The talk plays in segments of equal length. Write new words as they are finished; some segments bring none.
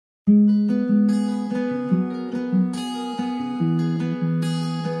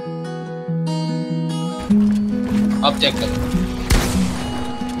अब चेक करो।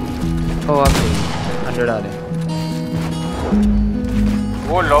 ओ आप 100 आ रहे हैं।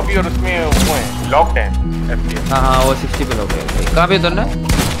 वो लॉबी और उसमें वो है लॉक्ड है FPS। हाँ वो 60 पे लॉक है। कहाँ पे उतरना है?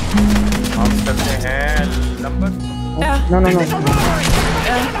 हम चलते हैं number.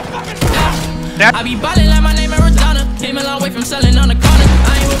 No. I be ballin' like my name Maradona. Came a long way from selling on the corner.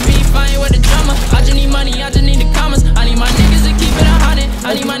 I ain't with beef, I ain't with the drama. I just need money, I just need the commas. I need my niggas to keep it 100.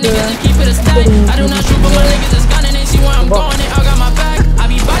 I need my niggas to keep it a stack. I do not shoot, but my niggas is gunning. They see where I'm going, they all got my back. I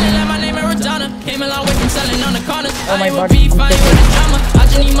be ballin' like my name Maradona. Came a long way from selling on the corners. I ain't with beef, I ain't with the drama. I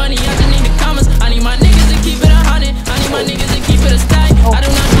just need money, I just need the commas. I need my niggas to keep it 100. I need my niggas to keep it a stack. I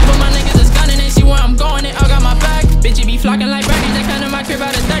do not shoot, but my niggas is gunning. They see where I'm going, they all got my back. Bitch, you be flocking like birdies. They come to my crib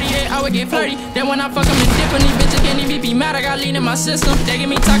out of 38. I would get flirty. Then when I fuck them, it's different. These bitches can't even be mad. I got lean in my system. They get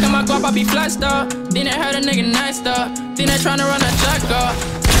me talking my guap, I be flexed up. Then they heard a nigga nice up. Then they tryna run a check up.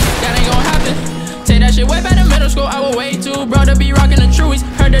 That ain't gon' happen. Take that shit way back in middle school. I was way too bro to be rocking the truies.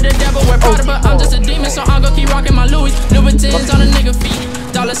 Heard of the devil, we're Prada, but I'm just a demon, so I'm gon' keep rocking my Louis. Louboutins on a nigga feet.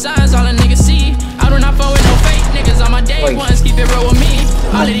 Dollar signs, all a nigga see. I do not fuck with no fake niggas. On my day ones, keep it real with me.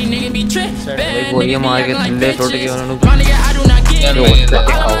 All of these niggas be trippin'. Niggas be acting like bitches. My nigga, I do not get it. All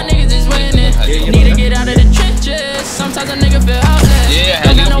of my niggas is winning. Need to get out of the trenches. Sometimes a nigga feel helpless.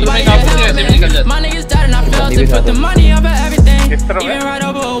 Don't got nobody to help me. My niggas died and I felt it. Put the money over everything. Even right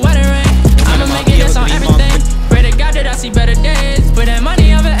over a wedding ring. I'ma make it this on everything. Pray to God that I see better days. Put that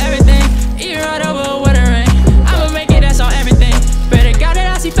money over everything. Even right over a wedding ring. I'ma make it this on everything. Pray to God that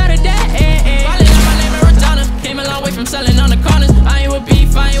I see better days. Falling on my name Maradona. Came a long way from selling on the corners. I ain't with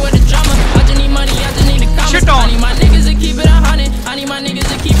beef, I ain't with the drama. I just need money, I just need the commas. I need my niggas to keep it 100. I need my niggas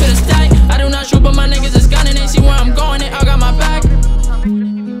to keep it a stack. I do not shoot, but my niggas is gunning. They see where I'm going, they all got my back.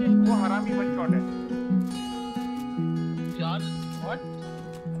 वो हरामी one shot है यार। What?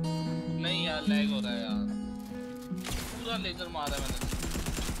 नहीं यार, lag हो रहा है यार। पूरा लेजर मारा है मैंने।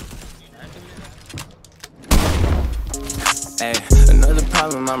 Hey, another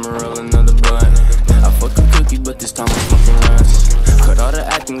problem, I'ma roll another blunt. I fuck a cookie, but this time I'm smoking runs. Cut all the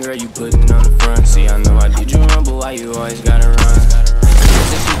acting, girl, you putting on the front. See, I know I did you wrong, but why you always gotta run? It's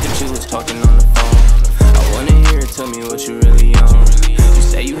the shit that you was talking on the phone. I wanna hear it, tell me what you really on. You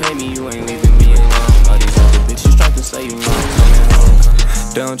say you hate me, you ain't leaving me alone. All these other bitches try to say you know I'm coming home.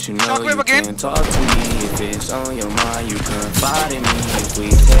 Don't you know you can't talk to me if it's on your mind? You confide in me if we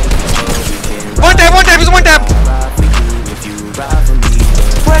take it slow, we can ride. One tap, he's one tap. If you ride for me,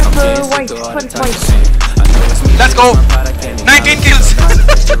 I'm getting sick of all the time shit. I know it's me. Let's go. 19 kills.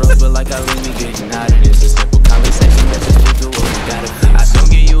 But like I leave me getting out of this. A simple conversation that's just figure what we gotta fix. I don't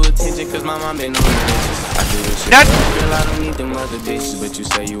give you attention cause my mom been on the bitches. I do this shit, girl, I don't need them other bitches. But you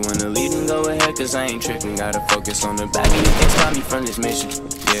say you wanna leave and go ahead cause I ain't tripping. Gotta focus on the back and you can't stop me from this mission.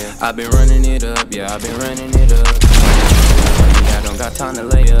 Yeah, I've been running it up, yeah, I've been running it up. I don't got time to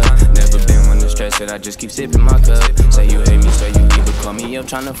lay up. Never been one to stress it, I just keep sipping my cup. Say you hate me, so you either call me up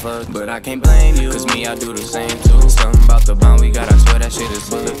tryna fuck. But I can't blame you, cause me, I do the same too. Something about the bond we got, I swear that shit is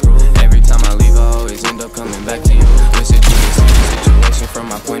bulletproof. Every time I leave, I always end up coming back to you. Wish that you could see the situation from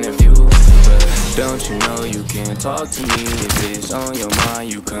my point of view. But don't you know you can't talk to me if it's on your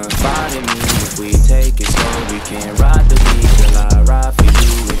mind? You confide in me. If we take it slow, we can ride the beat. Girl, I ride for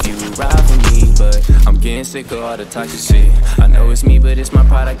you if you ride for me. But I'm getting sick of all the toxic shit. I know it's me, but it's my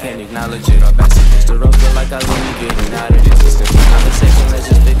pride, I can't acknowledge it. Our best against the road, feel like I leave me getting out of this. It's a simple conversation, let's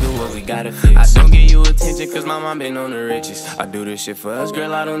just figure what we gotta fix. I don't give you attention cause my mom been on the riches. I do this shit for us,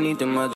 girl, I don't need them other